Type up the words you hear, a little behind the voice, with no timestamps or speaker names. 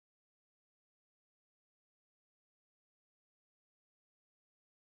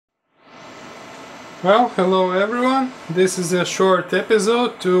Well, hello everyone. This is a short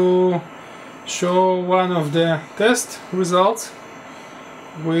episode to show one of the test results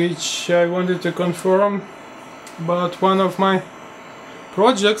which I wanted to confirm about one of my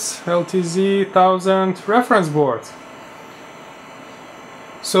projects, LTZ1000 reference board.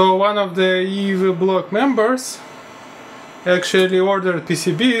 So one of the EV block members actually ordered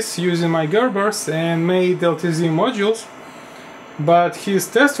PCBs using my Gerbers and made LTZ modules, but his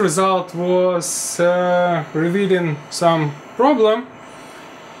test result was revealing some problem.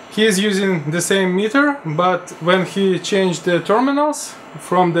 He is using the same meter, but when he changed the terminals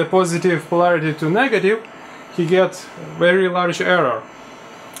from the positive polarity to negative, he gets very large error.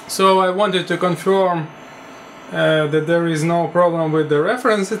 So I wanted to confirm that there is no problem with the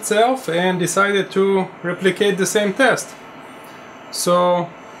reference itself and decided to replicate the same test. So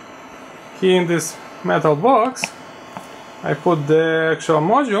here in this metal box I put the actual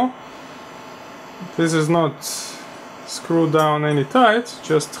module. This is not screwed down any tight,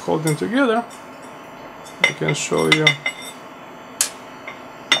 just holding together. I can show you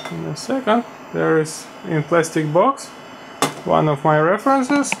in a second. There is in plastic box one of my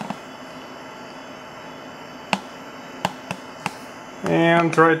references,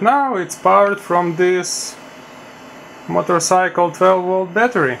 and right now it's powered from this motorcycle 12-volt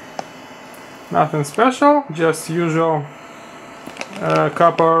battery. Nothing special, just usual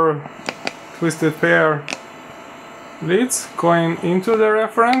copper twisted pair leads going into the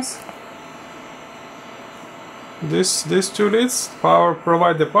reference. These two leads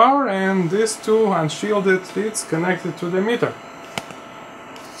provide the power, and these two unshielded leads connected to the meter.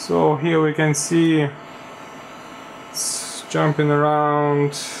 So here we can see it's jumping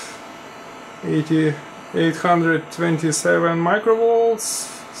around 827 microvolts,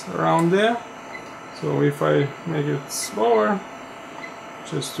 around there. So if I make it slower,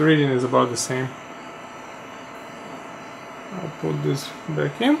 just reading is about the same. I'll put this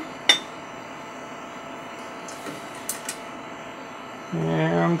back in,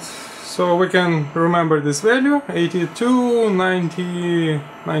 and so we can remember this value, 82, 90,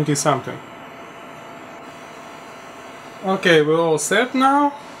 90 something. Okay, we're all set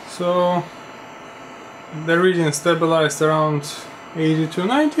now. So the reading stabilized around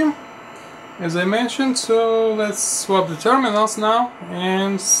 80-90, as I mentioned. So let's swap the terminals now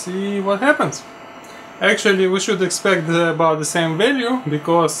and see what happens. Actually, we should expect about the same value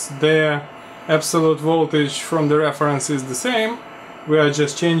because the absolute voltage from the reference is the same. We are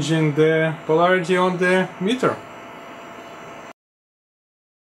just changing the polarity on the meter.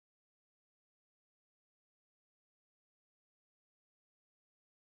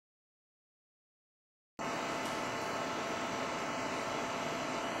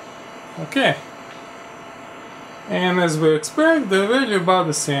 Okay, and as we expect, the value about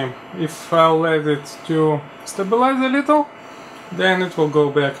the same. If I'll let it to stabilize a little, then it will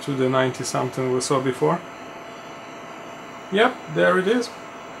go back to the 90 something we saw before. Yep, there it is.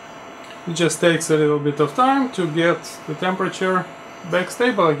 It just takes a little bit of time to get the temperature back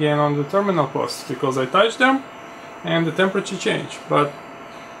stable again on the terminal posts, because I touched them and the temperature changed, but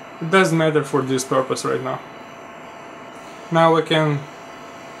it doesn't matter for this purpose right now. Now we can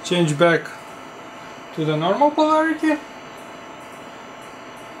change back to the normal polarity,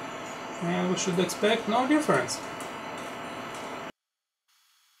 and we should expect no difference.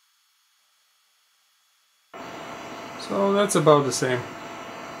 So that's about the same.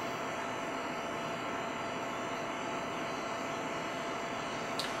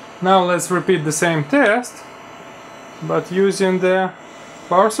 Now let's repeat the same test, but using the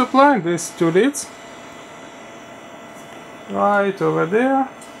power supply, these two leads right over there.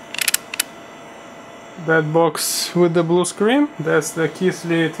 That box with the blue screen, that's the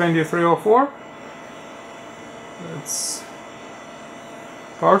Keithley 2304. That's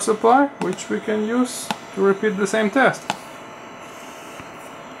power supply, which we can use to repeat the same test.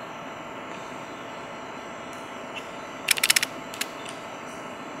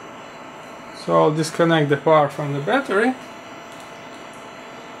 So I'll disconnect the power from the battery,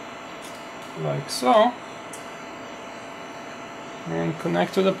 like so, and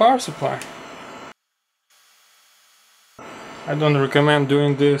connect to the power supply. I don't recommend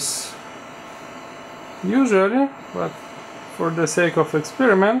doing this usually, but for the sake of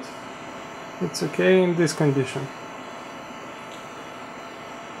experiment, it's okay in this condition.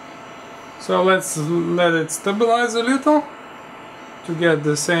 So let's let it stabilize a little to get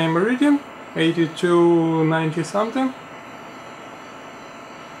the same reading, 82, 90 something.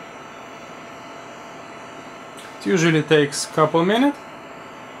 It usually takes a couple minutes.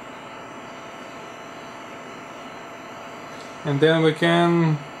 And then we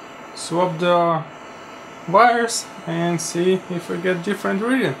can swap the wires and see if we get different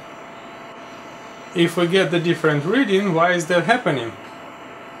reading. If we get the different reading, why is that happening?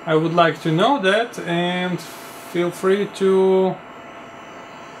 I would like to know that, and feel free to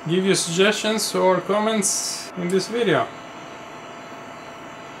give your suggestions or comments in this video.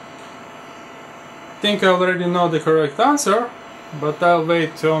 I think I already know the correct answer, but I'll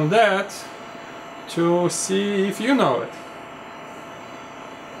wait on that to see if you know it.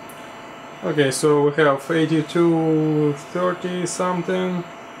 Okay, so we have 8230 something.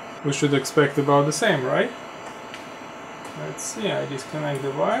 We should expect about the same, right? Let's see, I disconnect the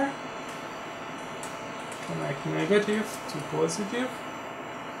wire. Connect negative to positive.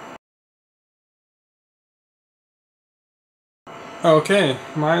 Okay,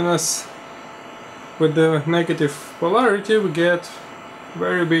 minus with the negative polarity we get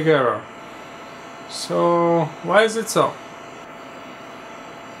very big error. So why is it so?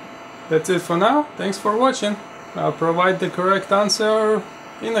 That's it for now. Thanks for watching. I'll provide the correct answer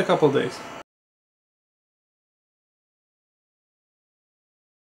in a couple days.